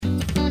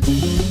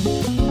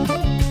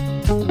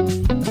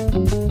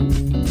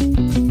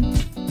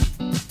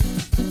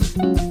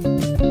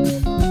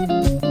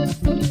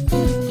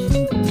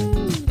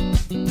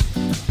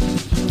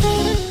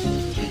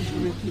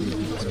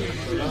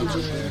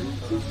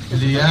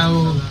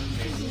אליהו,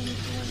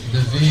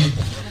 דוד,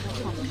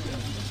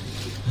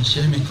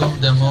 השם ייקום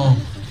דמו,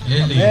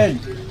 אלי.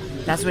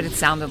 That's what it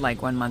sounded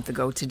like 1 month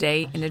ago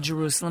today in a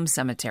Jerusalem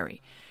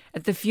cemetery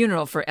at the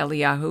funeral for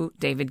Eliyahu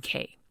David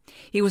Kay.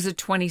 He was a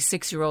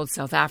 26-year-old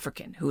South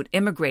African who had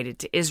immigrated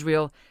to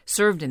Israel,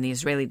 served in the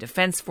Israeli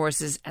Defense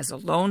Forces as a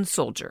lone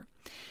soldier.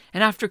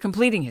 And after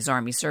completing his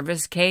army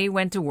service, Kay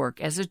went to work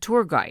as a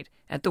tour guide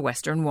at the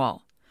Western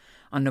Wall.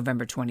 On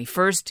November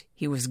 21st,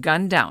 he was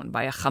gunned down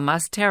by a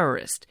Hamas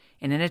terrorist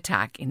in an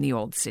attack in the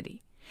Old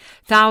City.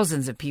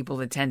 Thousands of people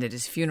attended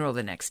his funeral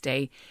the next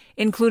day,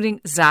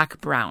 including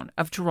Zach Brown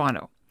of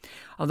Toronto.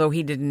 Although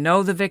he didn't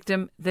know the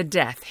victim, the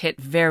death hit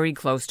very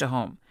close to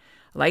home.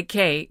 Like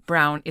Kay,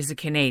 Brown is a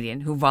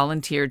Canadian who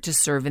volunteered to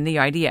serve in the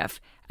IDF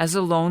as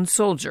a lone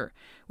soldier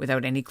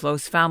without any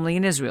close family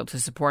in Israel to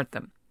support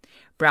them.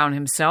 Brown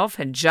himself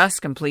had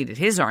just completed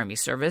his army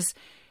service,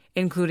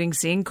 including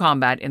seeing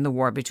combat in the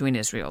war between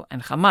Israel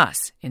and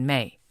Hamas in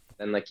May.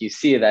 And you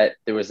see that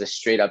there was a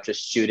straight up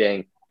just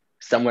shooting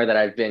somewhere that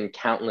I've been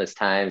countless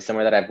times,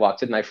 somewhere that I've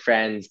walked with my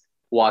friends,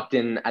 walked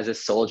in as a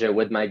soldier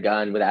with my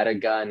gun, without a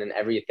gun and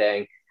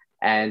everything.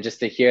 And just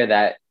to hear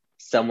that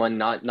someone,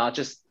 not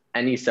just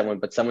any someone,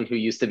 but someone who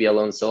used to be a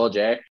lone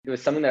soldier, it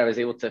was something that I was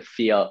able to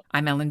feel.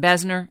 I'm Ellen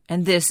Besner,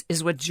 and this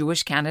is what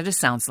Jewish Canada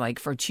sounds like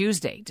for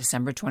Tuesday,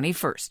 December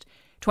 21st,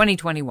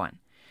 2021.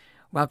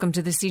 Welcome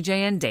to the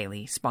CJN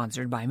Daily,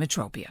 sponsored by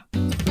Metropia.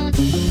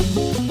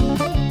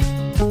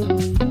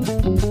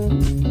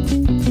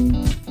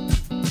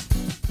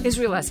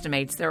 Israel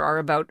estimates there are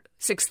about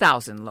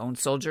 6,000 lone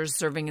soldiers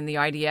serving in the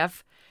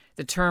IDF.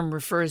 The term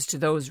refers to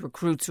those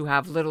recruits who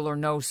have little or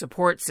no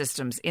support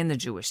systems in the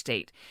Jewish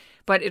state.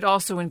 But it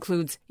also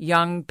includes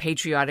young,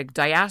 patriotic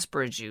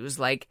diaspora Jews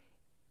like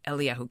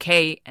Eliyahu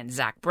Kay and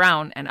Zach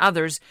Brown and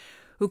others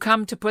who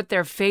come to put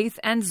their faith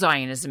and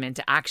Zionism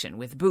into action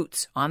with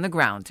boots on the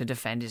ground to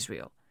defend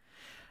Israel.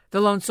 The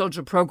Lone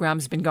Soldier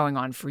program's been going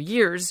on for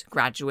years.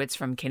 Graduates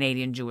from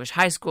Canadian Jewish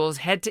high schools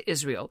head to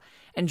Israel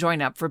and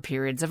join up for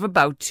periods of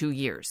about 2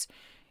 years.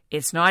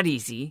 It's not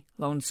easy.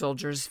 Lone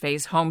soldiers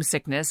face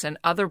homesickness and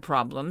other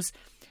problems.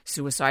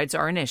 Suicides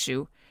are an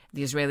issue.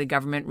 The Israeli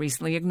government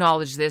recently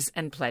acknowledged this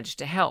and pledged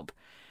to help.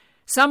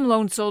 Some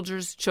lone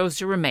soldiers chose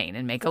to remain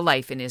and make a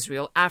life in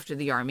Israel after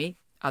the army.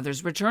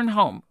 Others return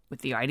home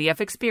with the IDF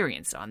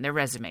experience on their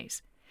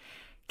resumes.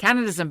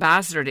 Canada's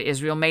ambassador to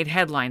Israel made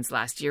headlines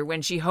last year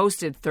when she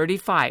hosted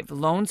 35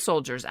 lone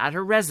soldiers at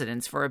her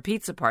residence for a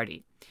pizza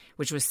party,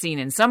 which was seen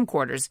in some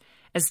quarters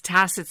as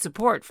tacit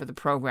support for the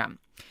program.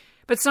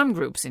 But some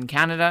groups in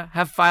Canada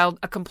have filed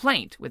a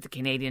complaint with the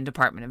Canadian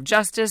Department of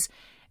Justice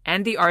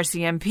and the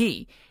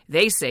RCMP.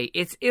 They say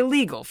it's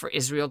illegal for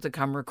Israel to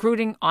come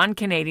recruiting on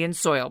Canadian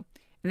soil,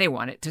 and they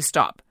want it to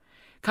stop.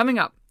 Coming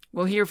up,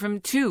 we'll hear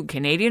from 2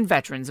 Canadian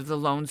veterans of the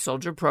Lone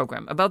Soldier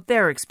program about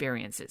their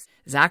experiences,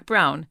 Zach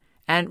Brown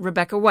and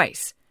Rebecca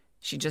Weiss.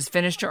 She just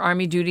finished her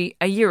army duty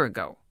a year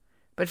ago.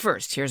 But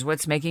first, here's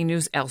what's making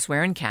news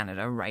elsewhere in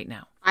Canada right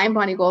now. I'm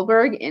Bonnie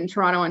Goldberg in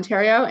Toronto,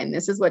 Ontario, and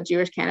this is what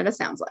Jewish Canada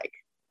sounds like.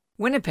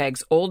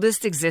 Winnipeg's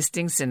oldest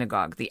existing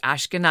synagogue, the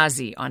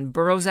Ashkenazi on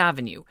Burroughs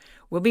Avenue,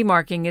 will be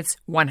marking its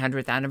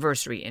 100th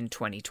anniversary in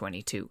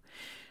 2022.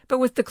 But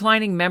with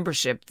declining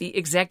membership, the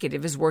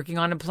executive is working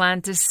on a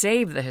plan to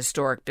save the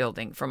historic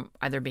building from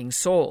either being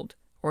sold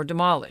or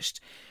demolished.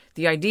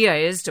 The idea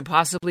is to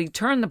possibly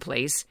turn the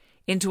place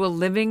into a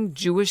living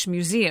Jewish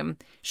museum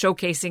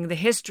showcasing the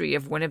history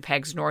of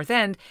Winnipeg's North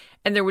End,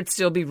 and there would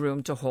still be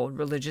room to hold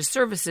religious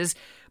services,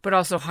 but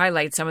also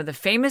highlight some of the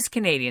famous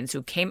Canadians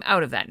who came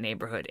out of that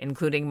neighborhood,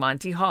 including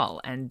Monty Hall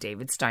and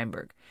David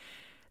Steinberg.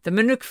 The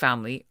Minuk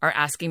family are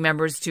asking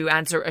members to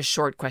answer a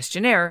short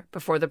questionnaire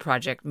before the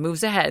project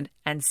moves ahead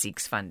and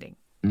seeks funding.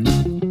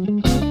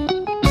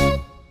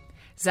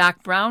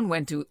 Zach Brown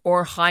went to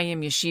Or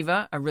Chaim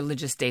Yeshiva, a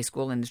religious day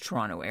school in the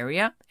Toronto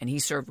area, and he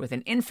served with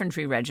an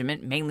infantry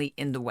regiment, mainly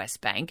in the West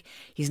Bank.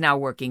 He's now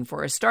working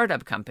for a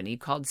startup company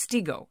called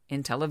Stigo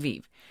in Tel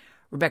Aviv.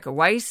 Rebecca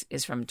Weiss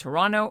is from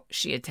Toronto.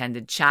 She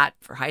attended Chat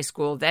for high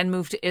school, then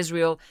moved to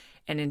Israel,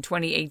 and in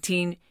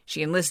 2018,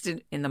 she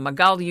enlisted in the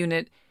Magal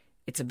unit.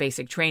 It's a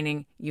basic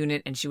training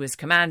unit, and she was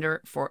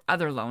commander for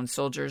other lone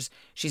soldiers.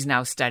 She's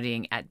now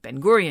studying at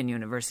Ben Gurion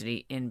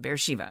University in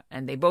Beersheba,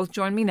 and they both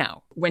join me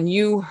now. When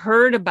you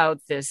heard about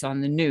this on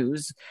the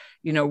news,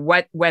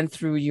 what went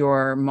through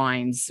your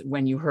minds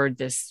when you heard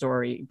this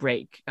story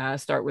break?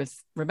 Start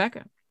with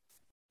Rebecca.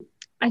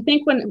 I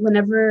think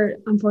whenever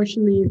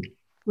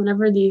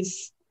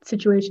these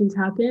situations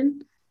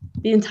happen,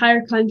 the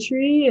entire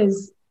country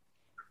is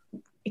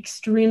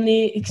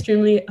extremely,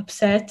 extremely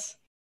upset.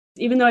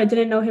 Even though I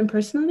didn't know him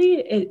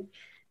personally,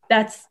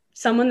 that's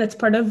someone that's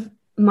part of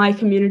my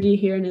community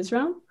here in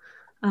Israel.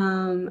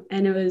 And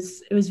it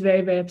was very,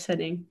 very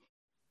upsetting.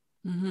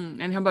 Mm-hmm.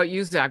 And how about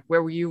you, Zach?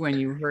 Where were you when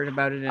you heard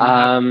about it and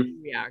how did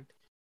you react?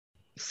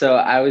 So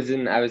I was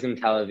in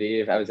Tel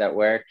Aviv. I was at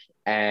work,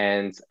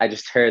 and I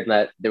just heard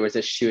that there was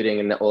a shooting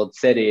in the Old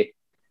City.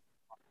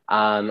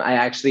 I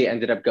actually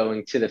ended up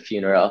going to the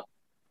funeral,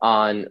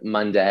 on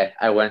Monday.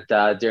 I went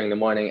during the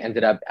morning,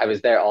 I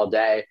was there all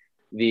day.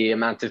 The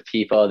amount of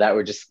people that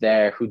were just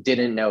there who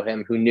didn't know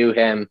him, who knew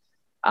him,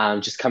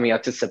 just coming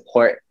out to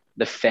support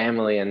the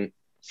family and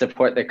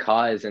support the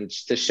cause, and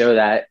just to show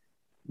that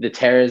the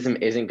terrorism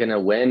isn't going to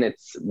win.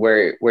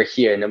 We're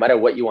here, no matter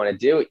what you want to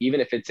do,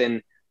 even if it's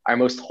in our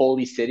most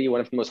holy city,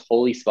 one of the most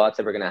holy spots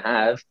that we're going to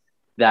have,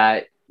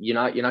 that you're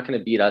not going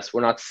to beat us.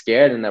 We're not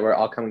scared, and that we're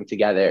all coming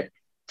together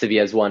to be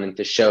as one and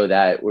to show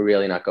that we're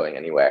really not going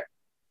anywhere.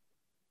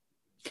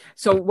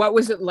 So what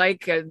was it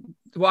like?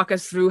 Walk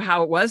us through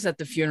how it was at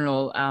the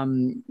funeral.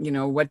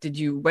 What do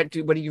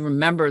you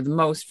remember the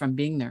most from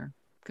being there?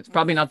 Because it's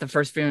probably not the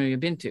first funeral you've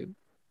been to.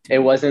 It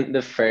wasn't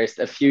the first.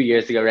 A few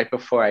years ago, right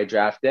before I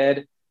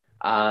drafted,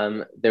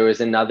 there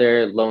was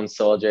another lone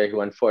soldier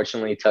who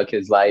unfortunately took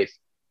his life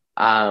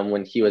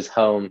when he was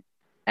home.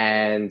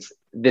 And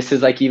this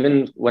is like,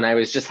 even when I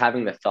was just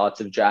having the thoughts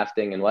of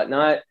drafting and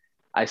whatnot,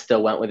 I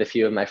still went with a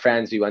few of my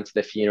friends. We went to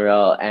the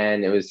funeral,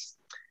 and it was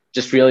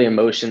just really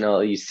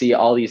emotional. You see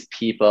all these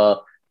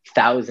people,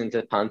 thousands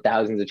upon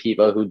thousands of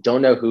people who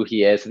don't know who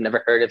he is, have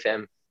never heard of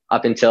him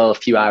up until a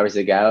few hours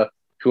ago,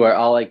 who are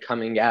all like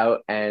coming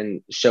out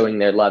and showing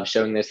their love,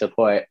 showing their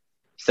support.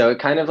 So it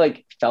kind of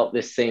like felt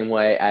the same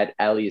way at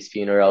Ellie's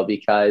funeral,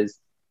 because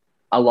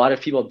a lot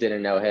of people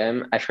didn't know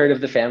him. I've heard of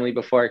the family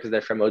before because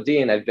they're from OD,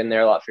 and I've been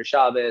there a lot for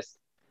Shabbos,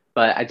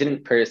 but I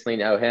didn't personally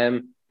know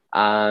him.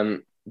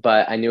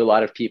 But I knew a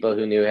lot of people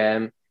who knew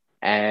him.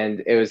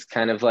 And it was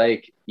kind of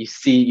like,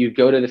 you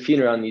go to the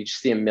funeral and you just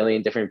see a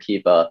million different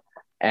people,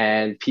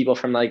 and people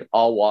from like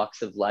all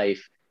walks of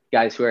life,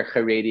 guys who are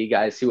Haredi,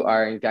 guys who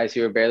aren't, guys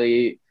who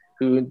are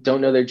who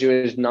don't know they're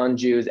Jewish,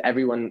 non-Jews,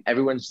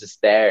 everyone's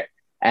just there.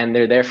 And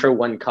they're there for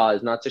one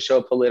cause, not to show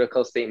a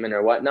political statement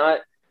or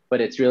whatnot,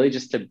 but it's really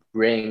just to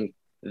bring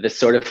the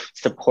sort of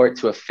support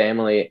to a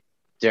family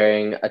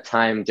during a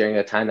time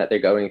that they're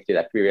going through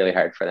that could be really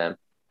hard for them.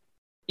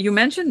 You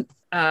mentioned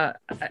a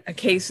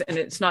case, and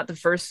it's not the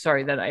first,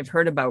 that I've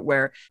heard about,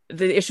 where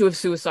the issue of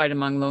suicide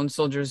among lone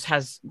soldiers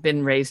has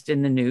been raised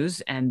in the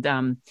news. And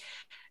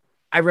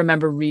I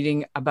remember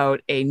reading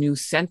about a new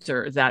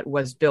center that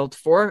was built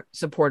for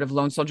support of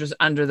lone soldiers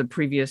under the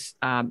previous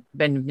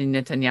Benjamin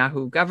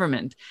Netanyahu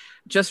government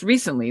just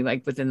recently,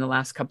 like within the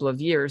last couple of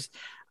years.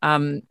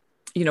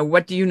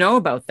 What do you know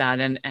about that,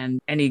 and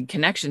any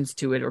connections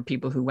to it or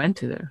people who went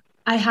to there?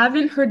 I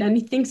haven't heard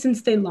anything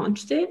since they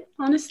launched it,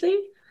 honestly.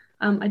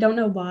 I don't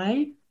know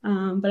why,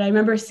 but I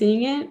remember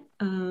seeing it.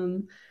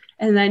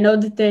 And I know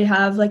that they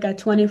have like a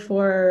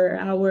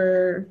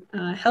 24-hour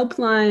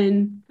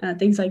helpline,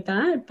 things like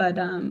that. But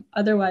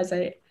otherwise,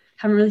 I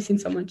haven't really seen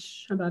so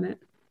much about it.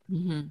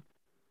 Mm-hmm.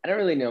 I don't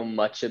really know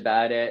much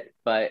about it,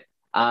 but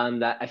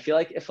that I feel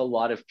like if a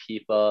lot of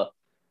people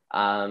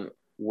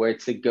were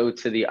to go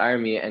to the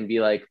army and be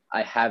like,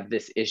 I have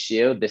this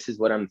issue, this is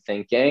what I'm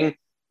thinking,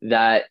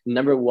 that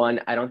number one,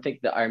 I don't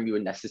think the army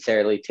would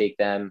necessarily take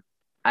them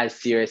as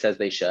serious as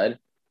they should.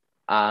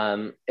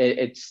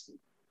 It's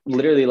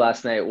literally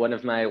last night, one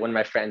of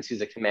my friends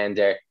who's a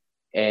commander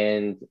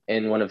in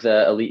one of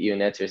the elite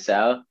units or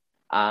so,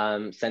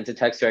 sent a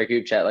text to our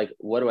group chat, like,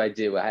 what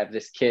do? I have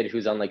this kid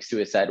who's on like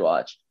suicide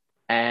watch.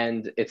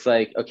 And it's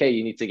like, okay,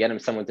 you need to get him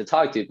someone to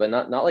talk to, but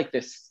not like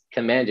this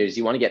commanders.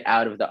 You want to get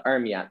out of the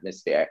army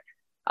atmosphere.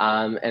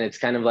 And it's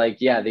kind of like,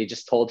 yeah, they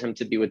just told him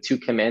to be with two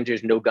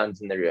commanders, no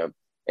guns in the room.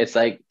 It's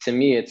like, to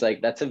me, it's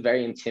like, that's a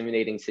very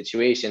intimidating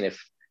situation.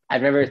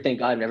 I've never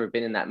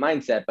been in that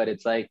mindset, but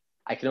it's like,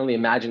 I can only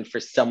imagine for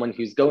someone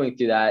who's going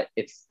through that,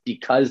 it's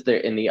because they're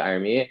in the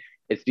army.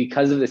 It's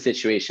because of the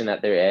situation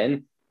that they're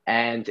in.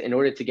 And in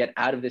order to get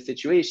out of the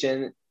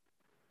situation,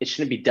 it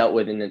shouldn't be dealt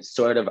with in a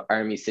sort of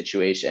army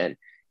situation.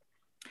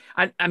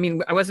 I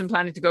mean, I wasn't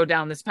planning to go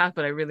down this path,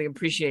 but I really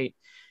appreciate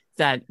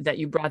that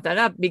you brought that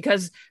up,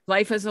 because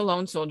life as a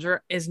lone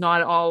soldier is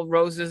not all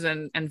roses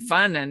and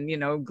fun and,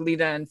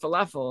 glita and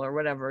falafel or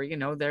whatever,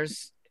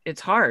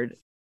 it's hard.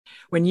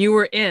 When you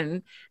were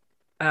in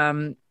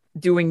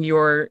doing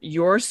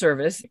your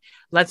service,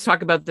 let's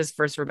talk about this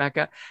first,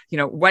 Rebecca.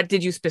 What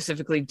did you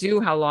specifically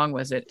do? How long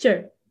was it?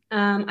 Sure.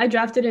 I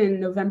drafted in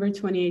November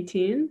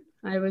 2018.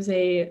 I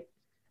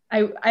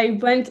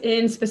went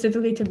in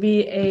specifically to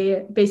be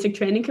a basic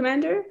training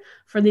commander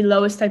for the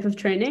lowest type of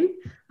training,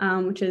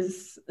 which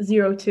is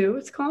 02,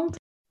 it's called.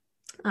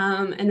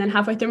 And then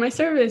halfway through my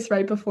service,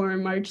 right before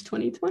March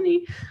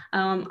 2020,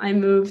 I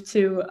moved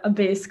to a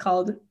base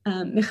called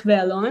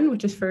Mikve Alon,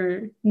 which is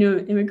for new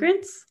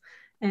immigrants.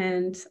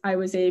 And I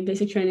was a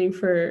basic training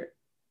for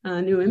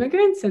new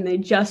immigrants, and they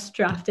just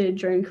drafted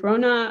during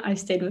Corona. I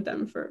stayed with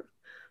them for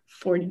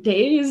 40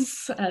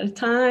 days at a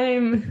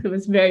time. It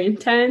was very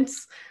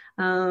intense.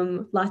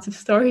 Lots of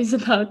stories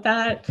about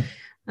that.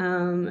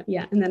 And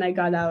then I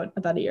got out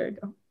about a year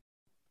ago.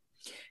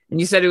 And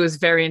you said it was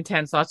very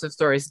intense, lots of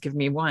stories. Give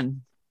me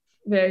one.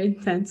 Very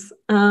intense.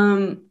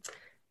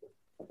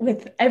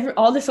 With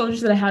all the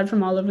soldiers that I had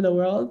from all over the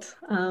world,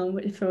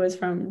 if it was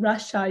from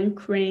Russia,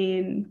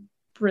 Ukraine,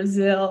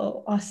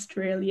 Brazil,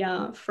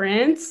 Australia,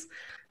 France.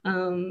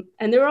 And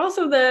there were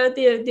also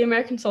the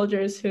American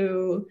soldiers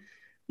who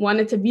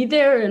wanted to be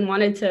there and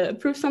wanted to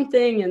prove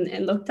something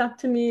and looked up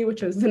to me,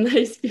 which was a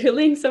nice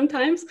feeling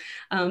sometimes.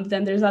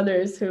 Then there's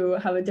others who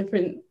have a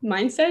different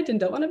mindset and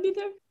don't want to be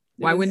there.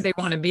 Why wouldn't they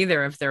want to be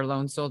there if they're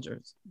lone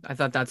soldiers? I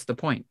thought that's the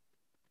point.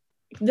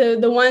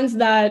 The ones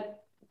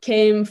that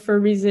came for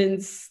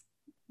reasons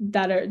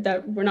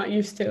that we're not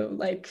used to,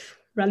 like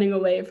running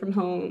away from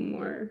home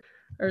or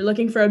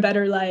looking for a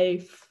better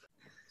life.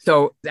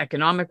 So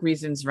economic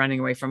reasons, running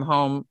away from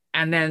home,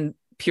 and then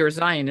pure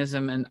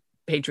Zionism and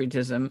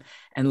patriotism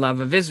and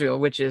love of Israel,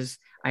 which is,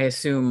 I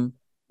assume,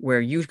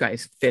 where you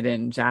guys fit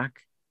in,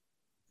 Zach.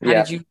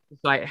 How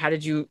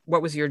did you,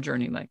 what was your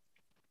journey like?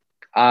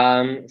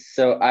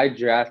 So I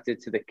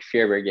drafted to the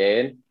Kfir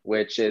Brigade,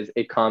 which is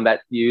a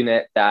combat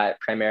unit that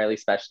primarily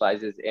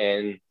specializes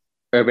in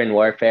urban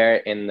warfare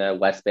in the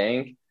West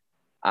Bank,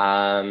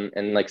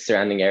 and like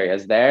surrounding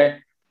areas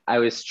there. I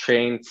was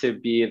trained to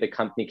be the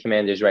company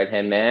commander's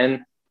right-hand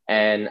man,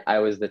 and I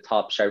was the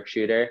top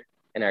sharpshooter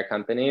in our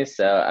company.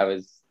 So I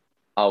was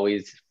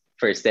always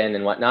first in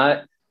and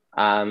whatnot.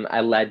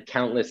 I led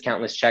countless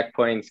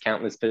checkpoints,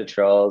 countless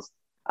patrols,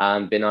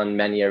 been on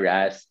many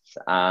arrests,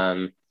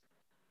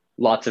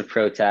 lots of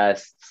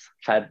protests,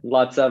 had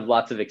lots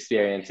of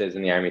experiences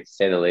in the army, to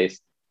say the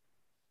least.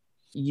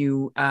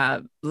 You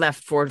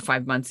left 4 to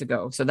 5 months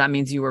ago. So that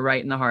means you were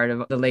right in the heart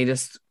of the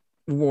latest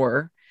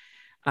war.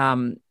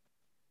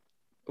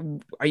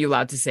 Are you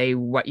allowed to say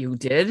what you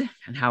did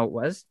and how it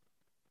was?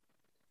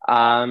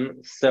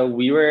 So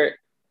we were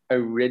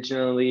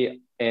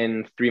originally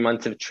in 3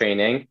 months of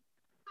training,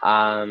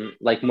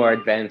 like more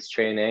advanced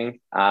training.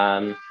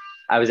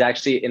 I was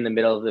actually in the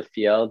middle of the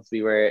fields.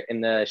 We were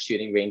in the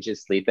shooting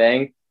ranges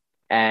sleeping.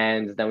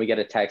 And then we get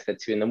a text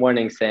at 2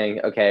 a.m. saying,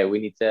 okay, we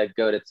need to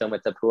go to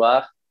Tzomet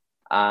Tapuach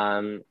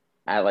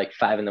at like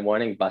 5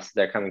 a.m. Buses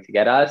are coming to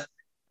get us,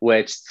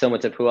 which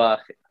Tzomet Tapuach,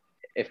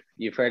 if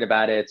you've heard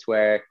about it, it's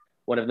where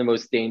one of the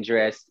most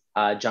dangerous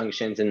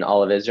junctions in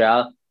all of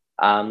Israel.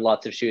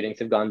 Lots of shootings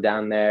have gone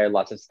down there,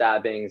 lots of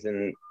stabbings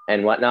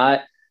and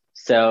whatnot.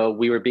 So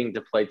we were being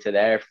deployed to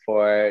there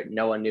for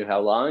no one knew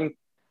how long,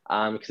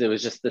 because it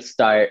was just the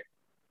start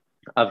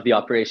of the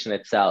operation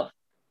itself,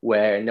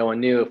 where no one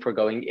knew if we're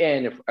going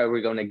in, if are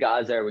we going to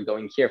Gaza, are we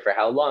going here for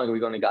how long, are we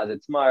going to Gaza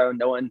tomorrow?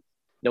 No one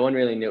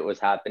really knew what was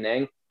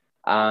happening.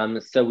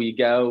 So we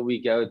go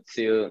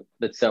to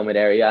the Tzomit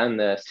area and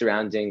the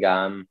surrounding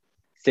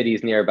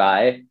cities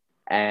nearby,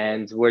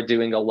 and we're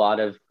doing a lot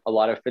of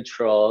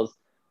patrols,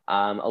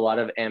 a lot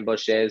of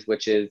ambushes,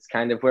 which is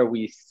kind of where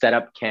we set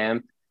up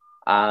camp,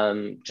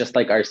 just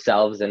like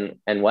ourselves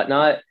and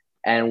whatnot.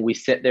 And we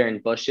sit there in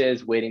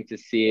bushes waiting to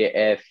see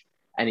if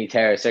any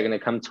terrorists are going to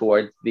come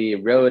towards the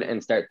road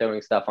and start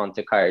throwing stuff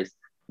onto cars,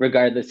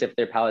 regardless if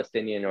they're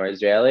Palestinian or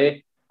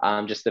Israeli,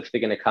 just if they're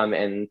going to come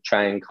and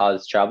try and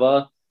cause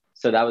trouble.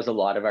 So that was a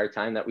lot of our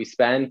time that we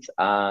spent.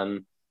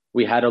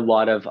 We had a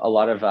lot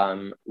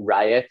of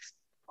riots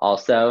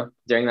also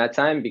during that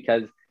time,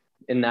 because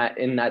in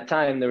that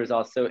time there was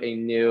also a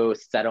new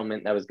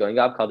settlement that was going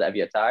up called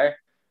Evyatar,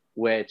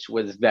 which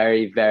was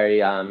very, very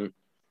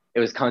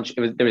there was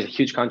a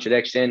huge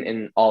contradiction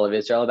in all of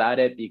Israel about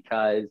it,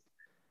 because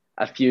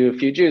a few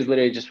Jews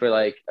literally just were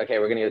like, okay,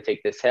 we're gonna go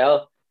take this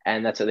hill,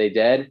 and that's what they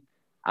did.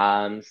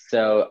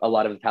 So a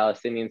lot of the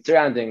Palestinians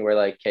surrounding were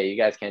like, okay, you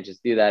guys can't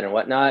just do that and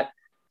whatnot.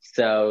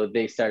 So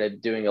they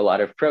started doing a lot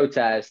of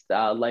protests,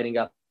 lighting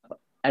up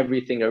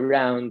everything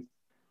around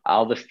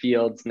all the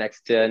fields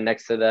next to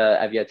the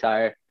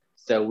Evyatar.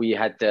 So we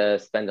had to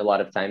spend a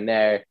lot of time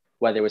there,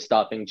 whether it was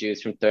stopping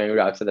Jews from throwing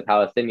rocks at the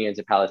Palestinians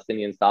or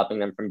Palestinians stopping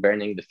them from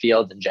burning the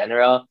fields in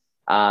general.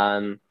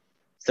 So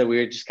we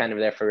were just kind of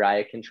there for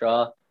riot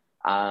control,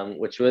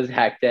 which was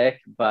hectic,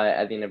 but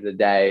at the end of the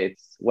day,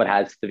 it's what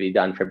has to be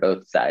done for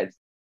both sides.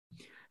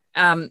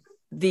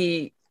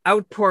 The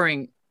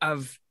outpouring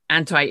of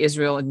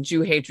anti-Israel and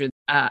Jew hatred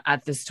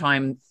at this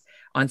time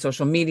on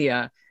social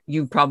media,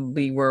 you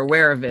probably were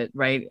aware of it,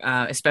 right?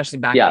 Especially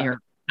back at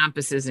your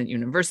campuses and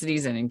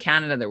universities and in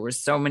Canada, there were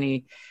so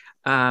many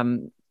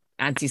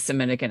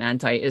anti-Semitic and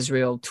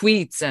anti-Israel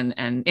tweets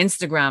and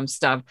Instagram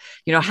stuff.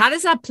 You know, how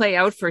does that play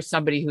out for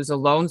somebody who's a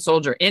lone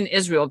soldier in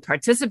Israel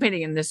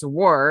participating in this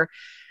war,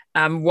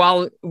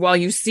 while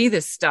you see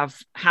this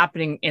stuff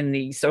happening in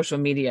the social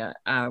media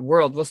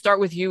world? We'll start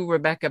with you,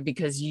 Rebecca,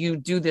 because you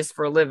do this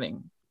for a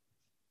living.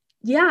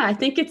 Yeah, I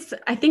think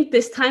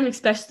this time,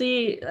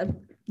 especially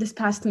this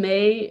past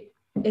May,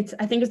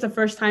 I think it's the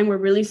first time where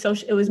really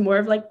it was more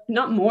of like,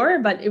 not more,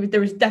 but there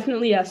was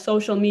definitely a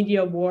social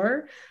media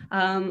war.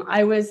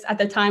 I was at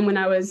the time when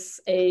I was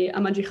a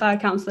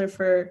madricha counselor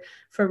for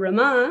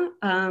Ramah,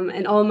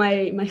 and all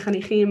my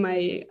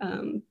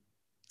chanichim,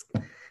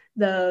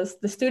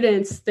 the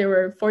students, they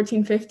were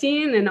 14,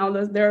 15, and all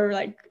those, they were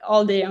like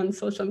all day on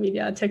social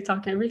media,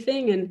 TikTok, and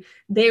everything. And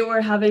they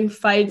were having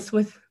fights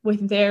with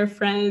their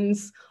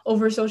friends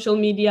over social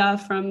media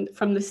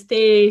from the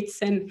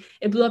States, and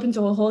it blew up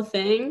into a whole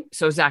thing.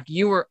 So Zach,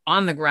 you were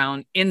on the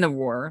ground in the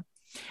war,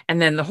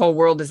 and then the whole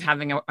world is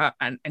having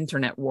an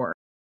internet war.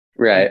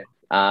 Right.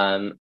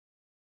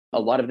 a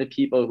lot of the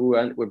people who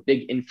were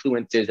big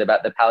influencers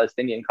about the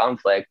Palestinian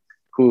conflict,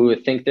 who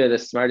think they're the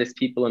smartest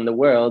people in the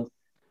world,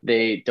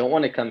 they don't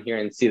want to come here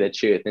and see the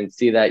truth and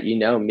see that,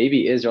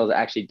 maybe Israel's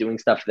actually doing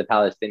stuff for the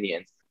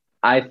Palestinians.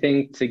 I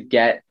think to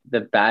get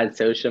the bad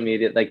social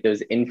media, like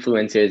those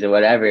influencers or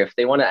whatever, if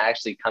they want to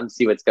actually come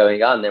see what's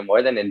going on, they're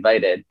more than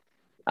invited.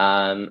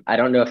 I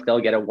don't know if they'll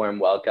get a warm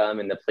welcome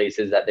in the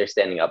places that they're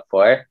standing up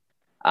for.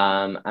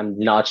 I'm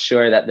not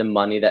sure that the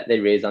money that they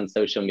raise on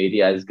social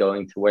media is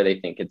going to where they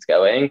think it's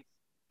going.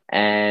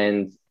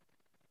 And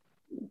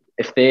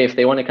if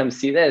they want to come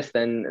see this,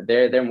 then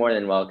they're more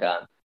than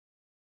welcome.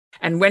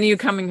 And when are you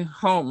coming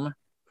home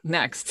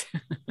next?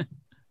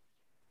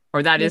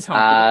 Or that is home,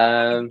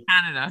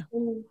 Canada.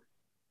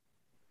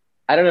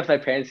 I don't know if my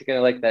parents are going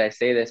to like that I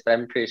say this, but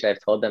I'm pretty sure I've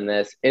told them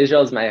this.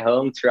 Israel's my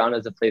home.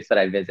 Toronto's a place that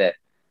I visit.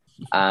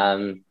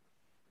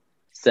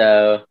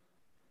 So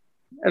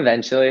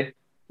eventually,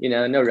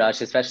 no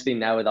rush, especially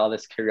now with all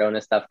this Corona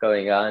stuff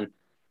going on.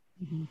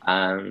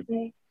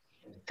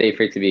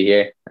 Safer to be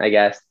here, I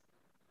guess.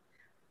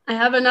 I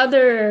have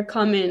another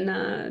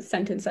common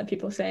sentence that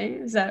people say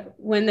is that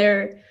when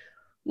they're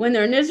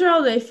in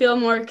Israel, they feel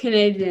more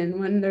Canadian.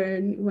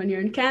 When you're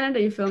in Canada,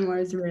 you feel more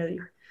Israeli.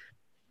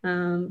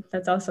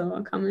 That's also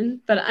a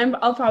common. But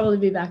I'll probably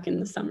be back in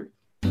the summer.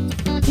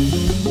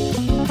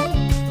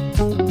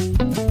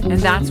 And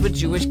that's what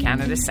Jewish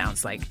Canada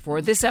sounds like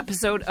for this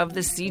episode of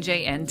the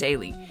CJN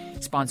Daily,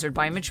 sponsored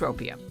by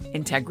Metropia.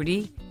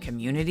 Integrity,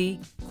 community,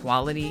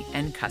 quality,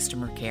 and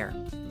customer care.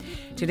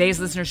 Today's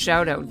listener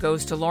shout-out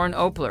goes to Lauren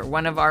Opler,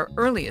 one of our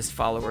earliest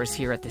followers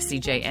here at the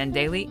CJN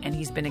Daily, and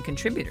he's been a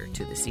contributor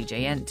to the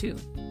CJN too.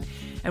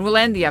 And we'll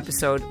end the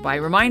episode by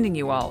reminding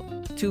you all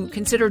to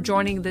consider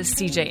joining the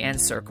CJN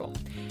Circle.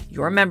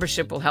 Your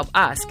membership will help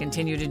us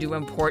continue to do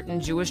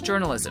important Jewish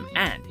journalism,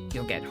 and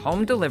you'll get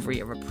home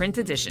delivery of a print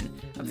edition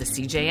of the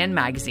CJN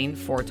magazine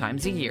 4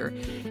 times a year,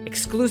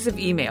 exclusive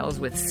emails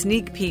with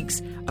sneak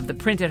peeks of the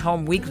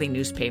print-at-home weekly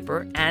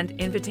newspaper, and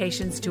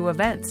invitations to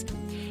events.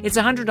 It's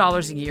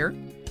 $100 a year,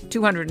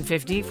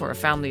 $250 for a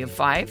family of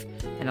 5,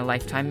 and a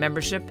lifetime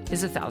membership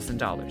is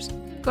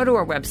 $1,000. Go to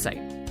our website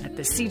at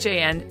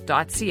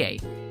thecjn.ca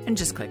and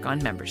just click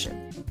on membership.